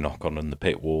between Ocon and the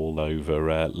pit wall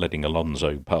over letting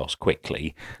Alonso pass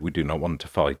quickly. We do not want to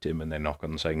fight him, and then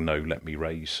Ocon saying, "No, let me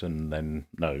race," and then,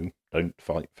 "No, don't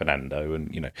fight Fernando."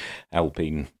 And,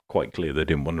 Alpine, quite clear they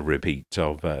didn't want a repeat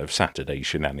of Saturday's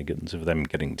shenanigans of them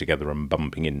getting together and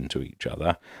bumping into each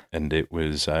other. And it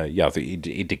was, I think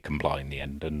he did comply in the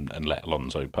end and let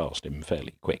Alonso past him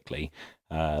fairly quickly.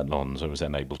 Alonso was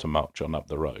then able to march on up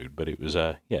the road, but it was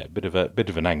a bit of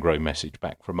an aggro message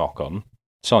back from Ocon.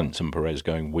 Sainz and Perez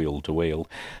going wheel to wheel,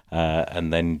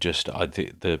 and then just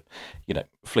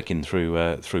flicking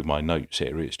through my notes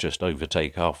here, it's just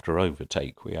overtake after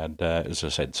overtake. We had, as I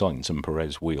said, Sainz and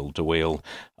Perez wheel to wheel,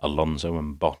 Alonso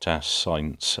and Bottas,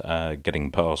 Sainz getting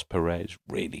past Perez,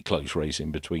 really close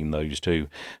racing between those two.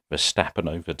 Verstappen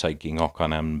overtaking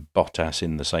Ocon and Bottas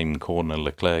in the same corner.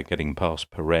 Leclerc getting past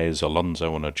Perez,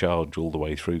 Alonso on a charge all the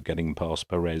way through, getting past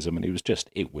Perez. I mean, it was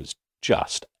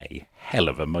just a hell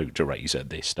of a motor race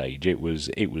at this stage. It was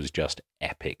just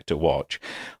epic to watch.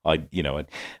 I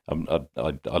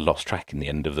lost track in the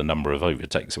end of the number of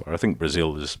overtakes. I think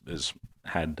Brazil has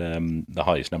had the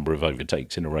highest number of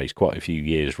overtakes in a race quite a few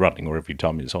years running, or every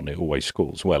time it's on, it always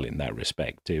scores well in that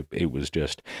respect. It was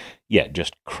just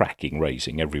cracking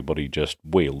racing. Everybody just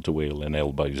wheel to wheel and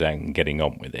elbows out and getting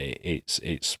on with it.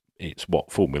 It's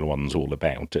what Formula One's all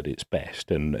about at its best,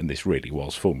 and this really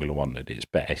was Formula One at its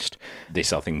best.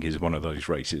 This, I think, is one of those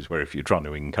races where if you're trying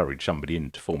to encourage somebody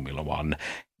into Formula One,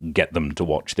 get them to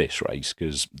watch this race,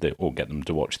 or get them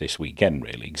to watch this weekend,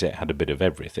 really, because it had a bit of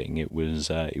everything. It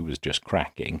was just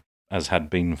cracking. As had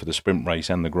been for the sprint race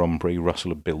and the Grand Prix,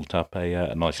 Russell had built up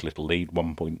a nice little lead,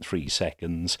 1.3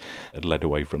 seconds, had led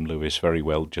away from Lewis very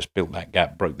well, just built that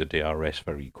gap, broke the DRS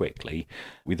very quickly.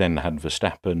 We then had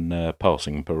Verstappen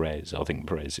passing Perez. I think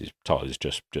Perez's tyres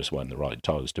just weren't the right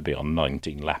tyres to be on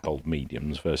 19-lap-old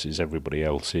mediums versus everybody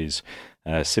else's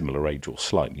similar age or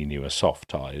slightly newer soft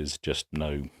tyres, just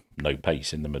no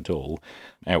pace in them at all.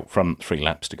 Out front, 3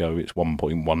 laps to go, it's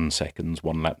 1.1 seconds.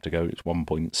 1 lap to go, it's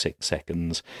 1.6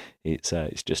 seconds.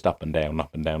 It's just up and down.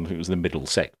 If it was the middle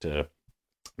sector,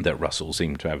 that Russell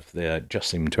seemed to have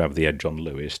the edge on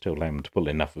Lewis to allow him to pull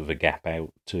enough of a gap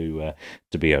out to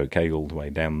be okay all the way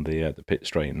down the pit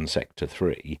straight in sector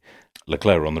 3.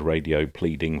 Leclerc on the radio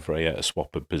pleading for a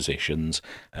swap of positions,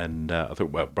 and I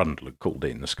thought, well, Brundle had called it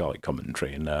in the Sky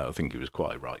commentary, and I think he was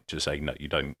quite right to say, no, you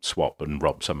don't swap and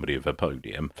rob somebody of a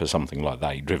podium for something like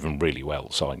that. He'd driven really well,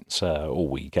 Sainz, all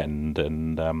weekend,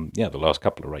 and the last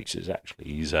couple of races,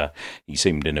 actually, he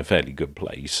seemed in a fairly good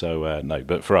place, so no,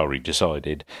 but Ferrari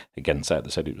decided against that. They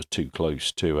said it was too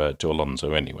close to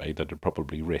Alonso anyway, that had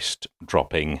probably risked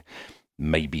dropping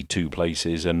maybe 2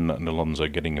 places and Alonso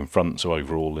getting in front. So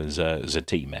overall, as a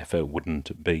team effort, wouldn't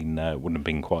have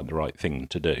been quite the right thing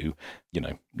to do.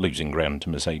 Losing ground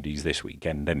to Mercedes this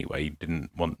weekend anyway.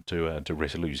 Didn't want to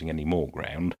risk losing any more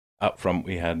ground. Up front,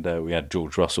 we had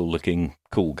George Russell looking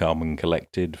cool, calm, and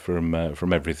collected from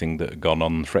everything that had gone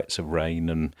on, threats of rain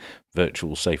and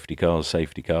virtual safety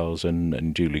cars,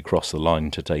 and duly crossed the line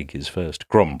to take his first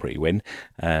Grand Prix win.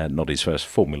 Not his first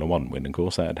Formula One win, of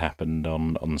course, that had happened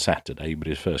on Saturday, but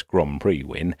his first Grand Prix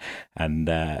win, and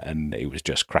it was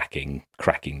just cracking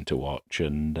to watch.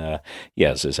 And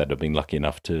as I said, I've been lucky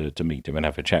enough to meet him and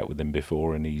have a chat with him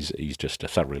before, and he's just a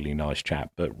thoroughly nice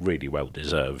chap, but really well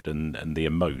deserved. And the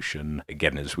emotion,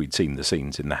 again, as we'd seen the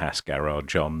scenes in the Haas garage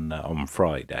on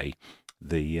Friday,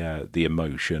 the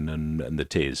emotion and the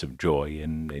tears of joy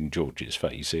in George's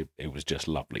face, it was just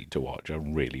lovely to watch. I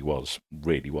really was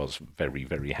very,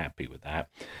 very happy with that.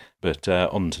 But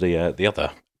on to the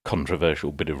other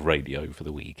controversial bit of radio for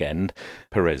the weekend.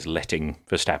 Perez letting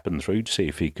Verstappen through to see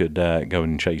if he could go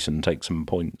and chase and take some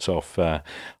points off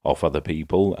other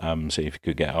people, see if he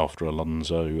could get after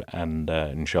Alonso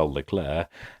and Charles Leclerc.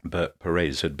 But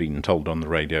Perez had been told on the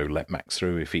radio, let Max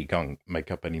through. If he can't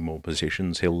make up any more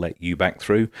positions, he'll let you back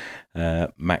through.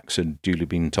 Max had duly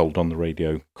been told on the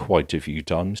radio quite a few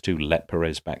times to let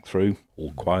Perez back through.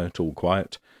 All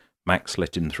quiet. Max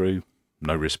let him through.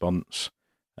 No response.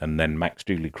 And then Max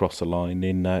duly crossed the line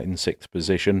in 6th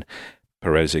position.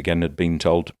 Perez again had been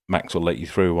told, Max will let you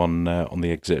through on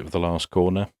the exit of the last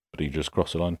corner, but he just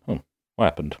crossed the line. Oh, what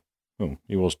happened? Oh,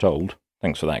 he was told.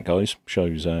 Thanks for that, guys.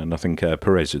 Shows, and I think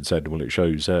Perez had said, well, it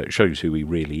shows who he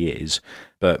really is.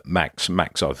 But Max,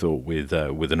 I thought, with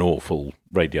an awful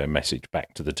radio message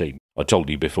back to the team. I told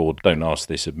you before, don't ask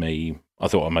this of me. I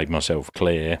thought I made myself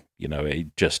clear.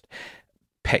 It just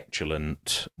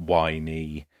petulant,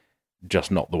 whiny.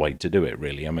 Just not the way to do it,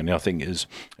 really. I mean, I think as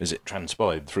it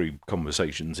transpired through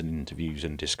conversations and interviews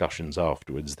and discussions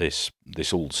afterwards, this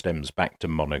all stems back to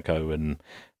Monaco and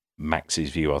Max's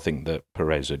view. I think that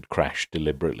Perez had crashed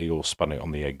deliberately or spun it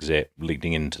on the exit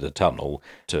leading into the tunnel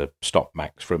to stop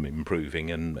Max from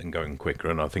improving and going quicker,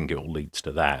 and I think it all leads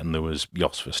to that. And there was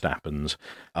Jos Verstappen's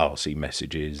RC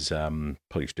messages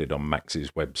posted on Max's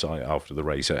website after the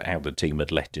race at how the team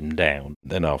had let him down.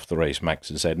 Then after the race, Max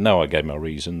had said, no, I gave my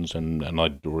reasons and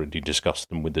I'd already discussed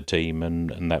them with the team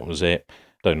and that was it.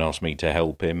 Don't ask me to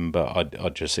help him, but I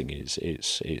just think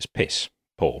it's piss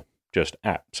poor. Just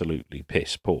absolutely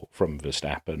piss poor from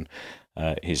Verstappen.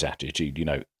 His attitude,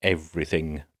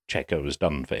 everything Checo has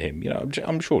done for him.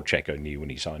 I'm sure Checo knew when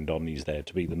he signed on he's there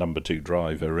to be the number 2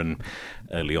 driver, and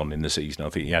early on in the season I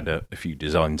think he had a few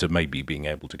designs of maybe being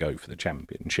able to go for the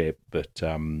championship, but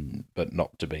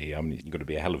not to be. I mean, you've got to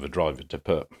be a hell of a driver to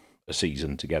put a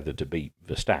season together to beat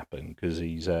Verstappen, because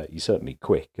he's certainly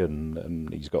quick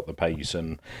and he's got the pace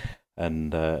and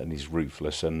he's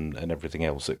ruthless and everything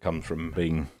else that comes from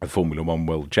being a Formula One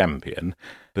world champion.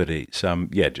 But it's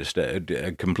just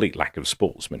a complete lack of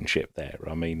sportsmanship there.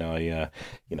 I mean, I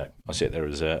sit there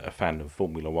as a fan of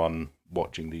Formula One,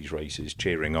 watching these races,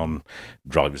 cheering on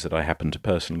drivers that I happen to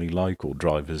personally like, or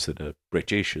drivers that are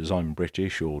British, as I'm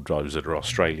British, or drivers that are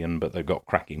Australian, but they've got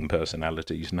cracking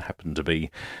personalities and happen to be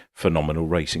phenomenal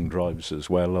racing drivers as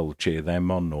well. I'll cheer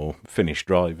them on, or Finnish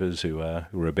drivers who are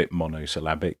a bit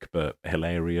monosyllabic but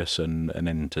hilarious and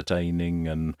entertaining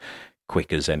and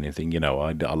quick as anything.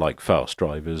 I like fast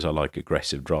drivers, I like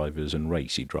aggressive drivers and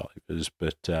racy drivers,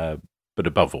 but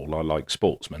above all, I like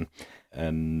sportsmen.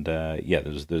 And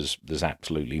there's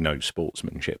absolutely no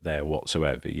sportsmanship there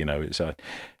whatsoever.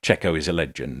 Checo is a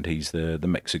legend. He's the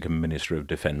Mexican Minister of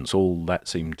Defence. All that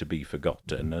seemed to be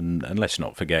forgotten. And let's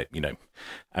not forget,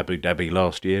 Abu Dhabi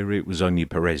last year, it was only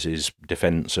Perez's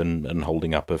defence and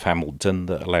holding up of Hamilton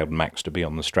that allowed Max to be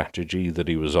on the strategy that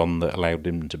he was on, that allowed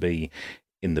him to be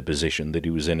in the position that he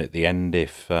was in at the end.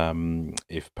 If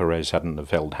Perez hadn't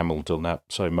have held Hamilton up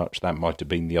so much, that might have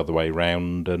been the other way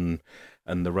round, and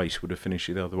and the race would have finished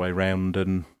the other way round,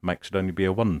 and Max would only be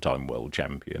a one-time world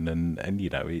champion. And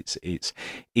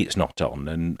it's not on,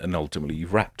 and ultimately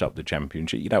you've wrapped up the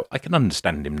championship. I can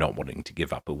understand him not wanting to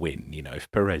give up a win.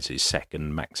 If Perez is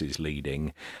second, Max is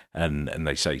leading, and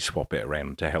they say swap it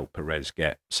around to help Perez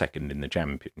get second in the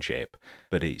championship.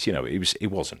 But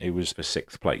it was for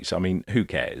sixth place. I mean, who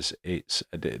cares?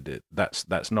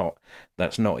 That's not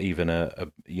even a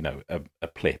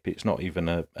plip. It's not even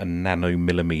a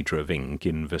nanomillimetre of ink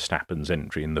in Verstappen's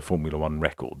entry in the Formula One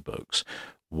record books.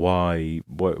 Why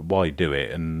do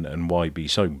it, and why be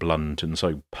so blunt and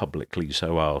so publicly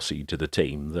so arsey to the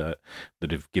team that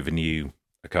have given you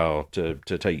a car to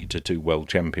take you to 2 world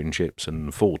championships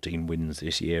and 14 wins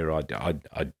this year? I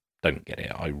don't get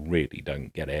it. I really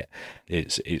don't get it.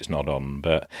 It's not on,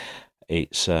 but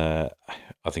it's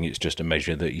I think it's just a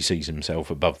measure that he sees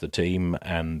himself above the team,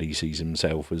 and he sees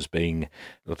himself as being,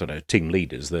 I don't know, team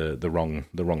leader's the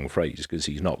wrong phrase, because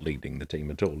he's not leading the team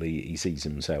at all. He sees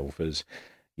himself as,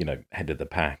 head of the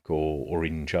pack or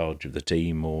in charge of the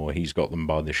team, or he's got them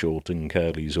by the short and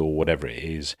curlies or whatever it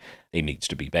is. He needs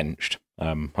to be benched.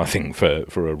 I think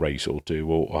for a race or two,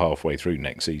 or halfway through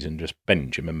next season, just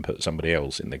bench him and put somebody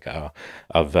else in the car.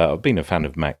 I've been a fan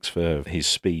of Max for his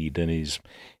speed and his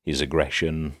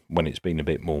aggression when it's been a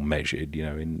bit more measured.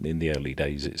 In the early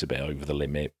days it's a bit over the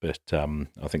limit, but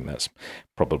I think that's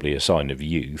probably a sign of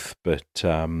youth. But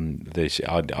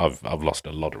I've lost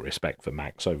a lot of respect for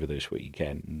Max over this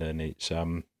weekend, and it's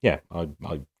I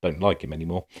don't like him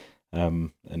anymore.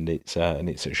 And it's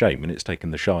a shame, and it's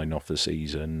taken the shine off the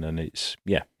season, and it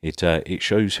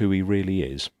shows who he really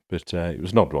is. But it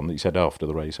was an odd one that he said after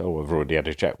the race, "Oh, I've already had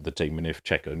a chat with the team, and if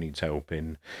Checo needs help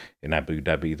in Abu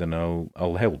Dhabi, then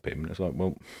I'll help him." And it's like,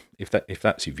 well, if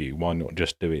that's your view, why not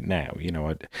just do it now?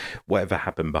 Whatever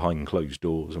happened behind closed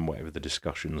doors, and whatever the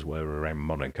discussions were around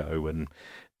Monaco, and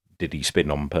did he spin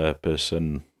on purpose?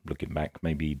 And looking back,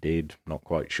 maybe he did. Not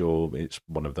quite sure. It's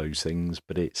one of those things,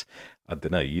 but I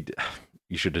don't know.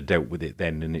 You should have dealt with it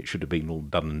then, and it should have been all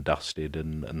done and dusted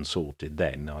and sorted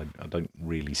then. I don't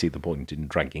really see the point in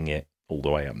dragging it all the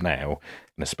way up now,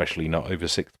 and especially not over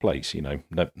sixth place.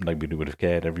 Nobody would have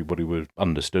cared. Everybody would have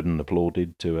understood and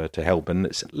applauded to help.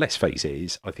 And let's face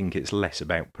it, I think it's less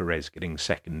about Perez getting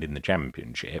second in the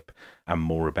championship and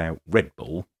more about Red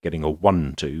Bull getting a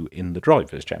 1-2 in the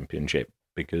Drivers' Championship,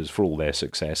 because for all their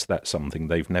success, that's something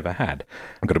they've never had.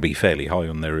 I've got to be fairly high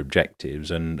on their objectives,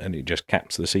 and it just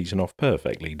caps the season off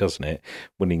perfectly, doesn't it?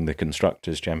 Winning the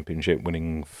Constructors' Championship,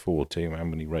 winning 14, how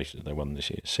many races they won this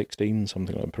year? 16,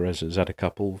 something like. Perez has had a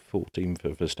couple, 14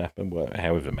 for Verstappen, well,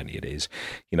 however many it is.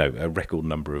 A record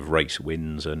number of race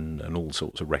wins and all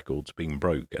sorts of records being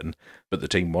broken. But the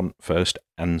team want first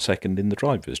and second in the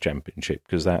Drivers' Championship,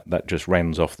 because that just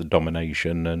rounds off the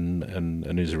domination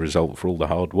and is a result for all the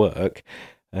hard work.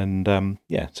 And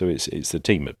so it's the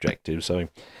team objective. So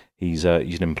he's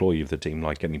an employee of the team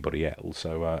like anybody else.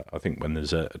 So I think when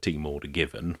there's a team order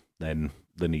given, then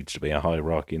there needs to be a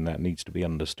hierarchy, and that needs to be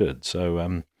understood.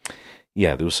 So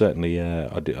there was certainly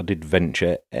I did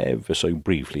venture ever so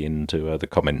briefly into the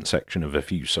comment section of a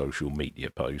few social media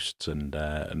posts,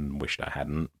 and wished I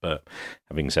hadn't. But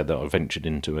having said that, I ventured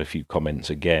into a few comments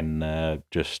again,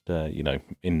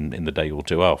 in the day or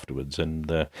two afterwards,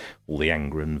 and all the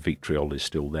anger and vitriol is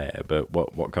still there. But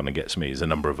what kind of gets me is a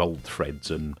number of old threads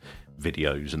and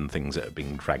videos and things that are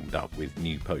being dragged up with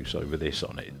new posts over this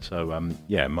on it. So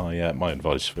my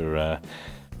advice for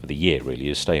the year really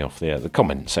is stay off the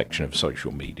comment section of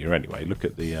social media. Anyway, look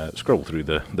at the scroll through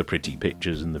the pretty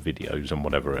pictures and the videos and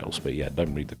whatever else, but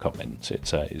don't read the comments.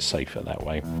 It's safer that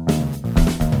way.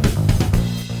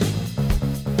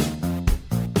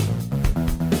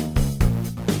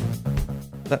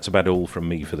 That's about all from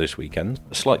me for this weekend.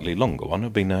 A slightly longer one.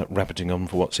 I've been rabbiting on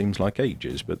for what seems like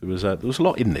ages, but there was a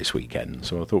lot in this weekend,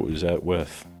 so I thought it was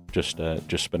worth just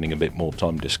spending a bit more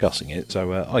time discussing it.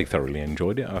 So I thoroughly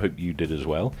enjoyed it. I hope you did as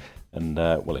well. And,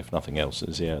 if nothing else,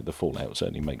 the fallout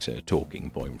certainly makes it a talking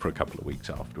point for a couple of weeks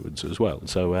afterwards as well.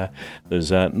 So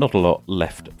there's not a lot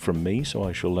left from me, so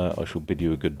I shall bid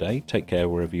you a good day. Take care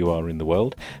wherever you are in the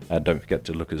world. Don't forget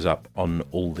to look us up on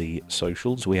all the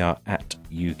socials. We are at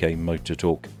UK Motor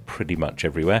Talk pretty much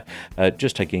everywhere.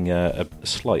 Just taking a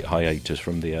slight hiatus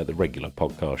from the regular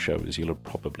podcast show, as you'll have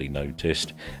probably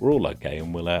noticed. We're all okay,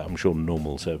 and I'm sure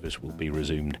normal service will be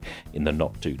resumed in the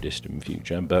not too distant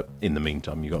future. But in the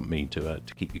meantime, you got me to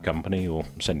keep you company or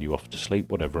send you off to sleep,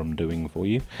 whatever I'm doing for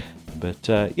you.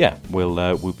 But yeah,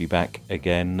 we'll be back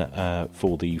again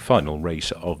for the final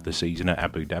race of the season at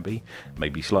Abu Dhabi.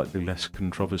 Maybe slightly less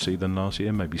controversy than last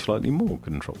year, maybe slightly more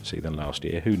controversy than last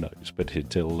year. Who knows? But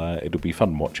it'll be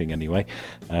fun watching anyway.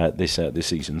 This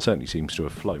season certainly seems to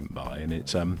have flown by, and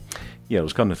it's yeah, I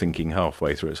was kind of thinking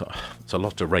halfway through, it's a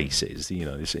lot of races. You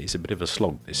know, it's a bit of a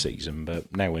slog this season,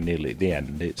 but now we're nearly at the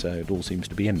end. It all seems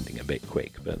to be ending a bit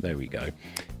quick, but there we go.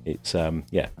 It's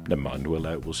yeah, never mind.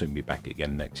 We'll soon be back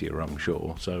again next year, I'm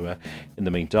sure. So in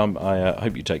the meantime, I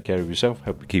hope you take care of yourself.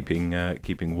 Hope you're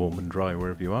keeping warm and dry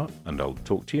wherever you are, and I'll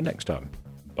talk to you next time.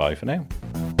 Bye for now.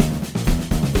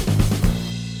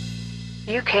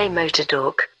 UK Motor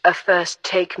Talk, a First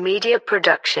Take Media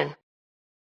production.